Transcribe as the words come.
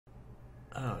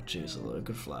Oh jeez, a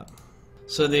good flat.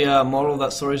 So the moral of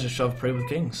that story is to shove pre with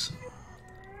kings.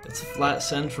 It's a flat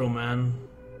central, man.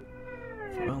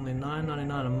 For only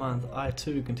 $9.99 a month, I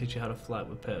too can teach you how to flat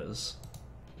with pairs.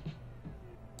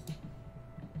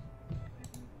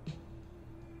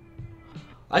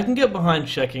 I can get behind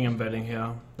checking and betting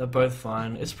here. They're both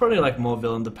fine. It's probably like more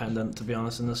villain dependent, to be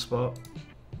honest, in this spot.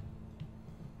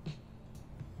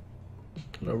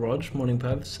 Hello Rog, morning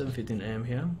Pav, 7:15 AM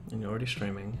here, and you're already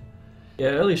streaming. Yeah,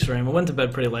 early stream. I went to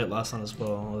bed pretty late last night as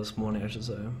well, or this morning I should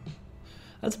say.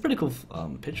 That's a pretty cool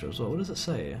picture as well. What does it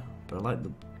say? But I like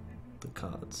the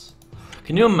cards.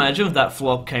 Can you imagine if that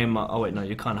flop came up? Oh wait, no,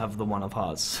 you can't have the one of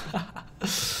hearts.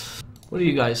 What do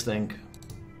you guys think?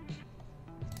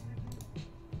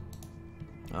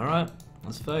 Alright,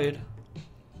 let's fade.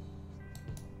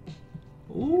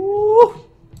 Ooh!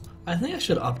 I think I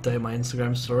should update my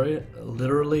Instagram story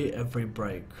literally every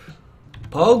break.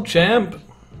 Pog champ!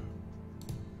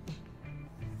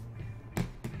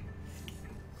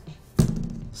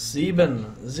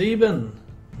 Zeben.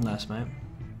 Nice, mate.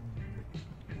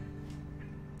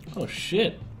 Oh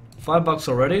shit. $5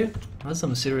 already? That's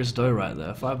some serious dough right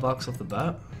there. $5 off the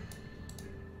bat.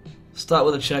 Start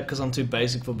with a check because I'm too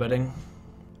basic for betting.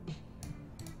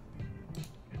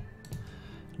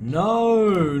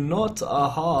 No, not a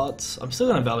heart. I'm still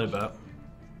gonna value bet.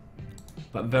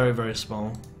 But very, very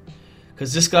small.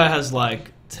 Because this guy has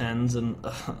like 10s and...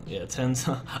 yeah, 10s.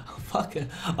 Fucking...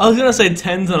 I was gonna say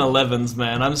 10s and 11s,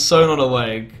 man. I'm so not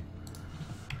awake.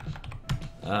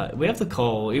 We have the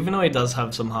call, even though he does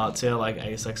have some hearts here, like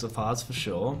ace-x of hearts for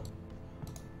sure.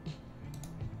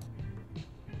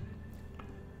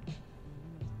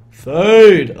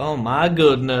 Food! Oh my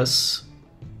goodness.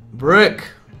 Brick!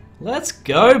 Let's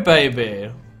go,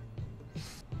 baby!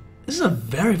 This is a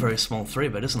very, very small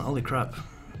 3-bet, isn't it? Holy crap.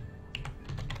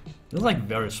 It's like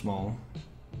very small.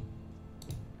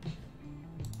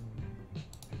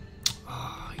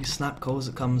 Oh, he snap calls,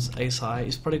 it comes ace high.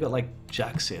 He's probably got like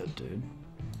jacks here, dude.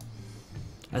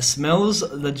 I smells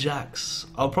the jacks.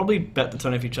 I'll probably bet the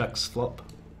turn if he checks flop.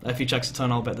 If he checks the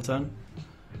turn, I'll bet the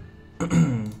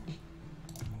turn.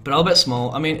 But I'll bet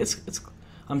small. I mean,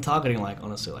 I'm targeting like,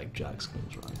 honestly, like jacks,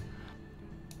 kings, right?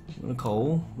 I'm gonna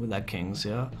call with that kings,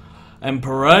 yeah. And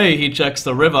Pare, he checks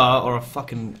the river, or a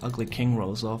fucking ugly king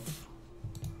rolls off.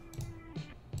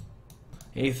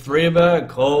 He 3-bet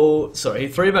called, sorry,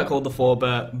 he 3-bet called the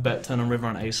 4-bet, bet turn and river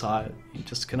on ace high. You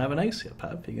just can have an ace here,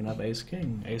 Pap. You can have ace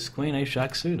king, ace queen, ace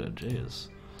jack suited, jeez.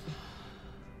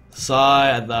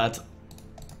 Sigh at that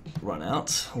run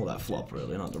out, or that flop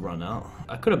really, not the run out.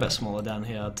 I could have bet smaller down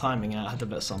here, timing out, I had to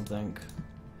bet something.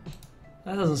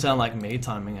 That doesn't sound like me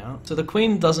timing out. So the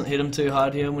queen doesn't hit him too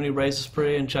hard here when he raises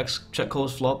pre and check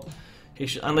calls flop. He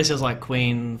should, unless he has like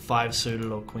queen 5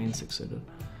 suited or queen 6 suited.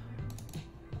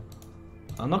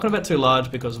 I'm not going to bet too large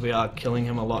because we are killing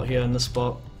him a lot here in this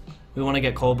spot. We want to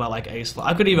get called by like ace 5.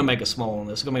 I could even make a small on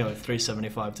this. It's going to be like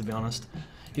 375 to be honest.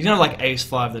 He's going to have like ace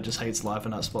 5 that just hates life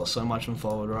in that spot so much and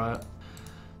forward, right?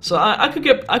 So I could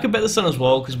bet this one as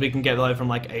well because we can get value from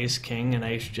like ace king and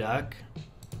ace jack.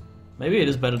 Maybe it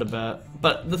is better to bet.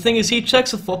 But the thing is, he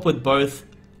checks a flop with both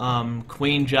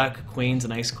queen, jack, queens,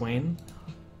 and ace, queen.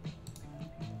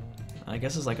 I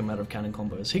guess it's like a matter of counting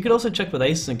combos. He could also check with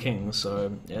aces and kings,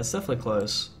 so yeah, it's definitely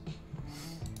close.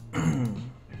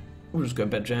 We'll just go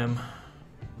bet jam.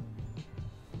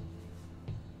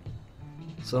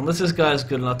 So unless this guy is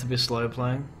good enough to be slow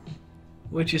playing,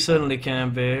 which he certainly can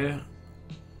be,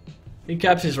 he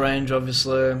caps his range,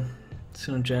 obviously. It's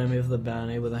gonna jam me with the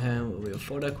bounty with a hand. We have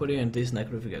 4 equity and decent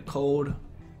equity if we get cold.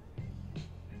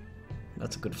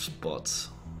 That's a good spot.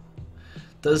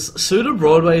 Does suited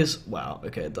broadways... Wow,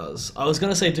 okay, it does. I was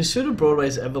gonna say, do suited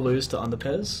broadways ever lose to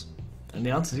underpairs? And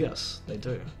the answer is yes, they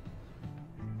do.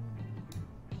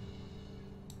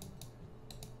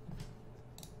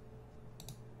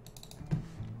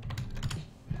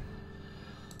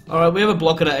 Alright, we have a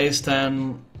blocker to ace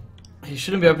 10. He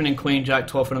shouldn't be opening queen, jack,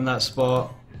 12 in that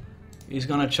spot. He's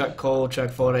gonna check call, check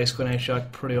fold, ace, queen, ace,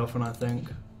 jack pretty often, I think.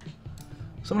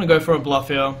 So I'm gonna go for a bluff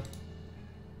here.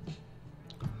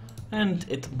 And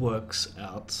it works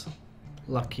out.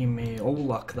 Lucky me. All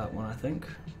luck that one, I think.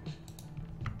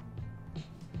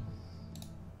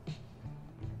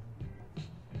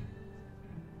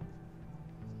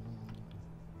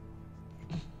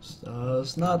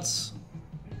 Stars nuts.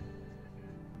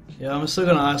 Yeah, I'm still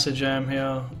gonna ISO jam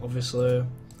here, obviously.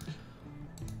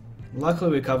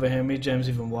 Luckily we cover him, he jams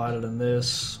even wider than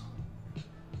this.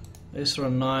 Ace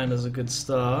on 9 is a good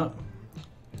start.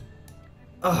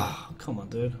 Ah, oh, come on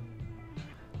dude.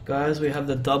 Guys, we have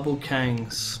the double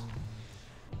kings.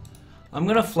 I'm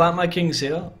gonna flat my kings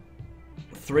here.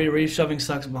 3 reshoving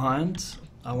stacks behind.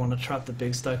 I want to trap the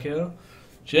big stack here.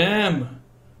 Jam!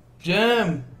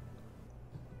 Jam!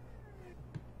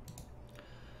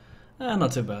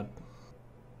 Not too bad.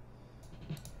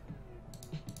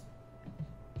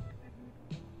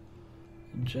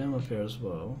 Jam up here as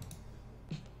well.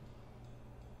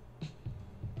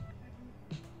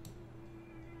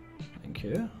 Thank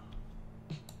you.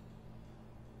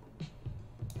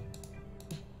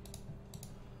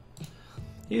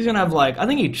 He's gonna have like, I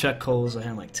think he check calls a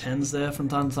hand like 10s there from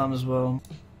time to time as well.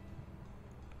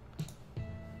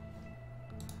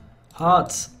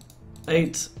 Hearts,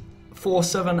 8, 4,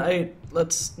 7, 8.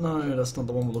 Let's, no, that's not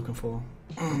the one we're looking for.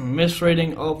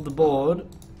 Misreading of the board.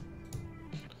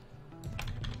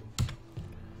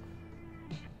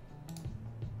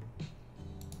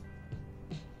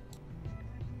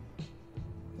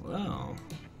 Wow,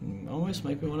 almost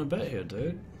make me want to bet here,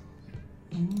 dude.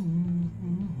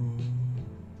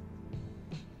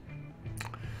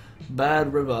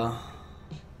 Bad river.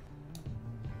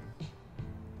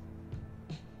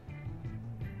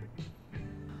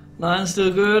 Nine's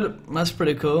still good. That's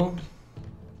pretty cool.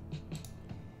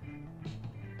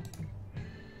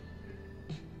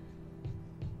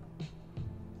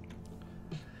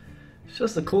 It's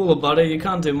just a cooler, buddy. You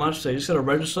can't do much, so you just gotta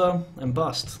register and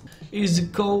bust. Easy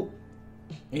call.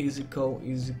 Easy call,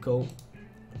 easy call.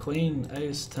 Queen,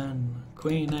 ace, 10.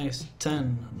 Queen, ace,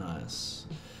 10. Nice.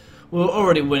 We were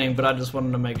already winning, but I just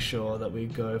wanted to make sure that we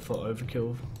go for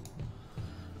overkill.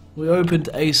 We opened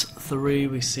ace 3,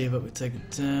 we see it, we take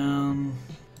it down.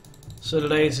 So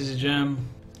did ace is a gem.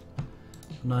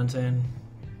 19.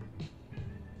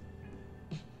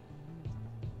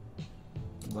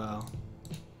 Wow.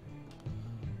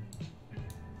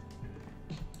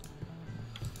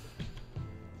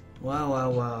 Wow, wow,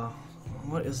 wow.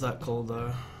 What is that called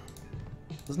though?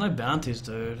 There's no bounties,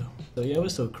 dude. So yeah, we're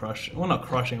still crushing. Well, not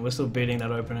crushing, we're still beating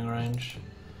that opening range.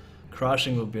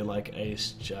 Crushing would be like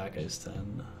ace, jack, ace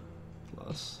 10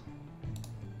 plus.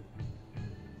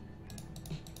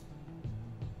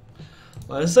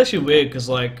 Well, this is actually weird because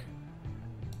like,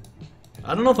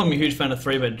 I don't know if I'm a huge fan of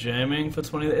 3-bet jamming for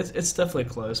 20. It's definitely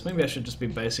close. Maybe I should just be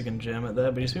basic and jam it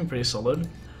there, but he's been pretty solid.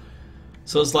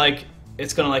 So it's like,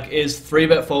 it's gonna like, is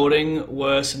 3-bet folding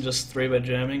worse than just 3-bet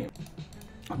jamming?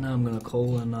 Now I'm gonna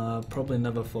call and probably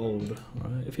never fold.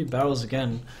 Right? If he barrels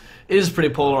again, it is pretty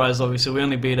polarized. Obviously, we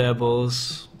only beat air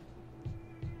balls.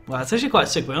 Wow, it's actually quite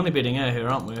sick. We're only beating air here,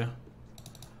 aren't we?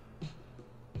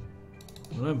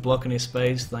 We don't block any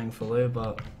space, thankfully.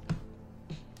 But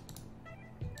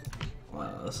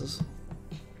wow, this is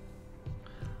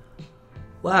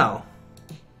wow.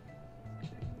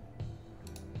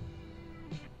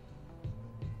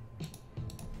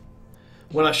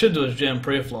 What I should do is jam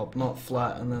pre-flop, not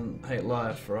flat, and then hate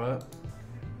life, right?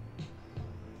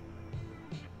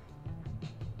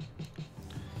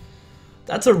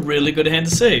 That's a really good hand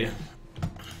to see.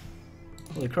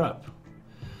 Holy crap.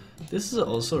 This is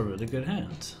also a really good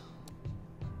hand.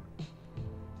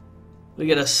 We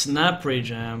get a snap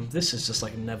re-jam. This is just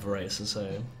like never aces,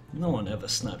 so no one ever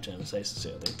snap jams aces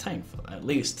here. They tank for at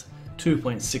least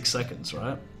 2.6 seconds,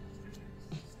 right?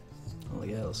 Oh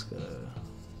yeah, let's go.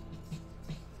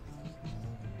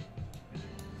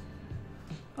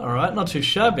 Alright, not too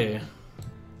shabby.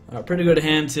 Alright, pretty good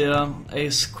hands here.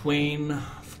 Ace, queen,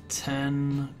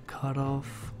 10,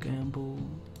 cutoff, gamble.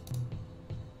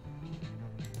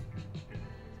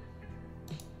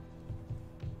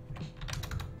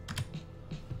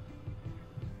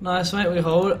 Nice, mate, we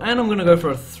hold. And I'm gonna go for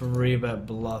a 3-bet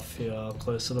bluff here,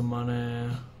 close to the money.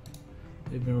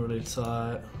 They've been really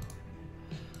tight.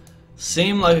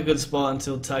 Seemed like a good spot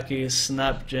until Taki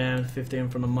snap jammed 15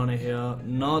 from the money here.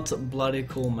 Not bloody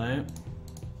cool, mate.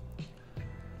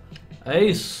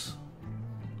 Ace.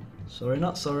 Sorry,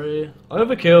 not sorry.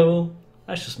 Overkill.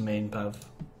 That's just mean, Pav.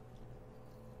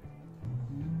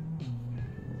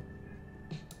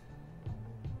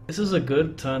 This is a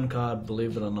good turn card,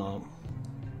 believe it or not.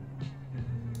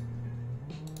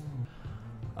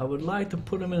 I would like to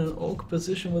put him in an awkward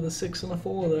position with a 6 and a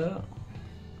 4 there.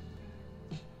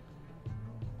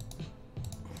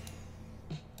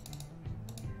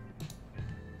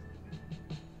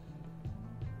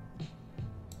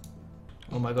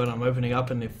 Oh my god, I'm opening up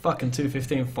in the fucking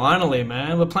 215 finally,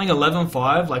 man. We're playing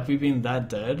 11-5 like we've been that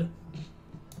dead.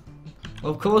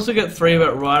 Of course we get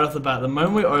 3-bet right off the bat. The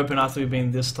moment we open after we've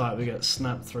been this tight, we get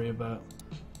snapped 3-bet.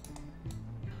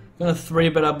 Gonna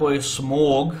 3-bet our boy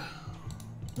Smorg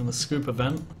in the scoop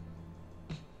event.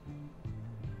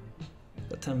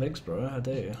 Got 10 bigs, bro. How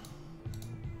dare you?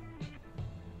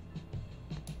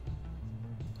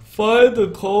 Find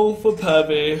the call for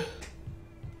Pavy.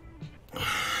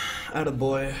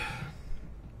 Attaboy.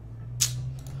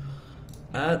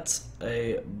 At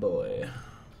a boy.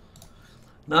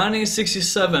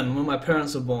 1967, when my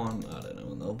parents were born. I don't know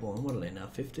when they were born. What are they now,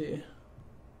 50?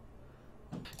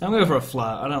 I'm going for a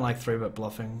flat. I don't like 3-bet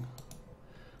bluffing.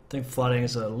 I think flatting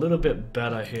is a little bit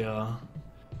better here.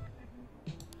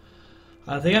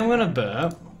 I think I'm going to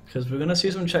bet, because we're going to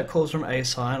see some check calls from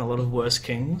ace high and a lot of worse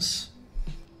kings.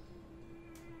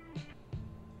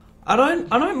 I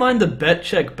don't mind the bet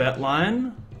check bet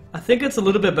line. I think it's a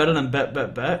little bit better than bet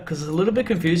bet bet, because it's a little bit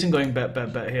confusing going bet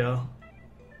bet bet here.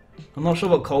 I'm not sure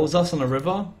what calls us on the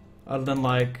river, other than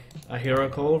like a hero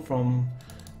call from,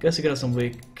 I guess you get some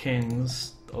weak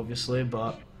kings, obviously,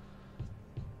 but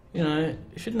you know,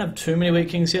 you shouldn't have too many weak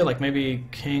kings here, like maybe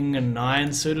king and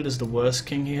 9 suited is the worst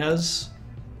king he has.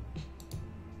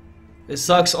 It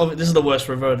sucks, this is the worst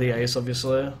river of the ace,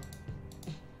 obviously.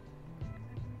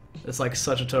 It's like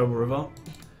such a terrible river.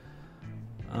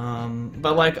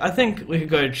 But like, I think we could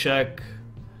go check,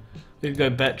 we could go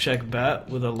bet check bet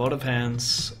with a lot of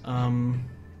hands.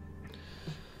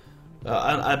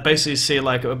 I basically see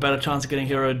like a better chance of getting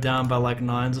hero down by like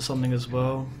 9s or something as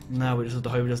well. Now we just have to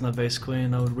hope he doesn't have ace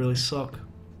queen, that would really suck.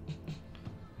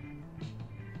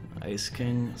 Ace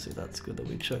king, see that's good that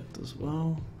we checked as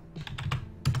well.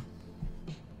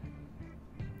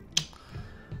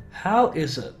 How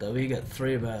is it that we get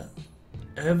 3-bet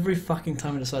every fucking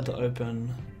time we decide to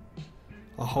open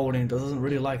a holding that doesn't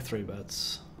really like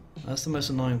 3-bets? That's the most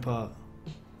annoying part.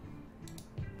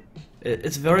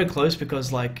 It's very close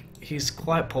because like he's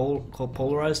quite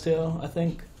polarized here, I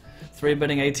think.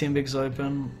 3-betting 18 bigs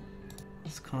open.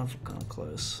 It's kind of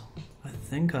close. I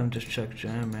think I'm just check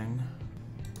jamming.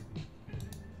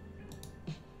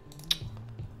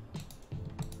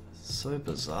 So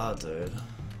bizarre, dude.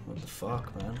 What the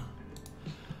fuck, man?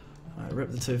 Alright,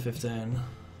 rip the 215.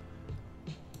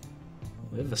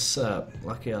 We have a set.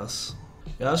 Lucky us.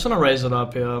 Yeah, I just want to raise it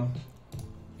up here.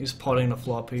 He's potting the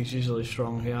flop. He's usually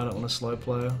strong here. I don't want to slow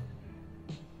play.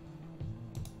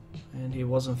 And he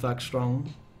was in fact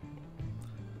strong.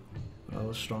 I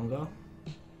was stronger.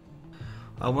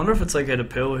 I wonder if it's like a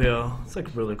pill here. It's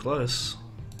like really close.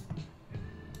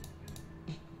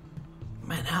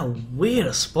 Man, how weird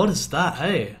a spot is that,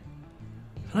 hey?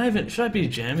 Should I be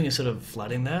jamming instead of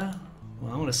flatting there?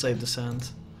 Well, I'm gonna save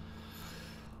descent.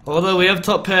 Although we have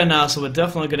top pair now, so we're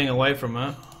definitely getting away from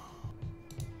it.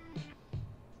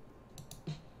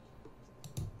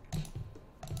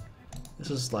 This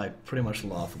is like pretty much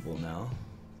laughable now.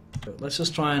 But let's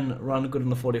just try and run good in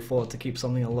the 44 to keep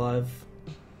something alive.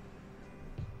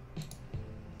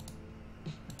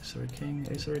 Ace or a king,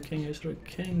 ace or a king, ace or a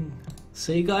king.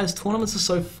 See guys, tournaments are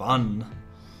so fun.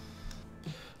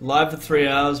 Live for 3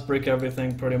 hours, brick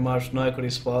everything pretty much, no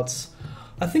equity spots.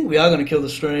 I think we are going to kill the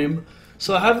stream.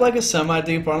 So I have like a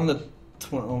semi-deep run that...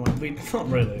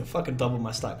 not really, I fucking doubled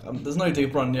my stack. There's no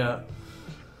deep run yet.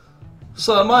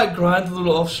 So I might grind a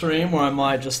little off stream, or I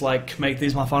might just like make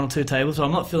these my final 2 tables, but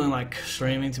I'm not feeling like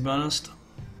streaming to be honest.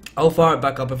 I'll fire it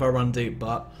back up if I run deep,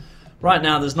 but right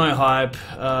now there's no hype.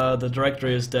 The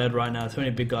directory is dead right now, too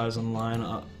many big guys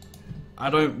online.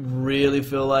 I don't really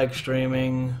feel like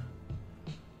streaming.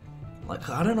 Like,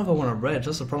 I don't know if I want to reg,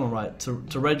 that's the problem, right?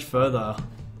 To reg further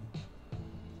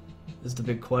is the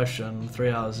big question, 3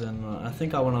 hours in. I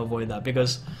think I want to avoid that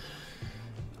because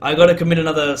I got to commit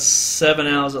another 7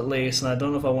 hours at least, and I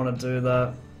don't know if I want to do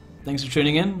that. Thanks for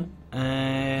tuning in,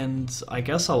 and I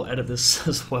guess I'll edit this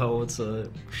as well. It's a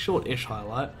short-ish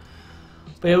highlight.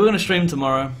 But yeah, we're going to stream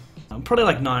tomorrow. Probably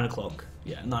like 9 o'clock.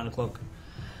 Yeah, 9 o'clock.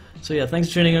 So yeah, thanks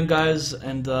for tuning in guys,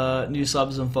 and new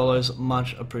subs and follows,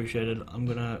 much appreciated. I'm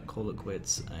gonna call it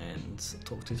quits and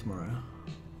talk to you tomorrow.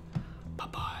 Bye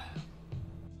bye.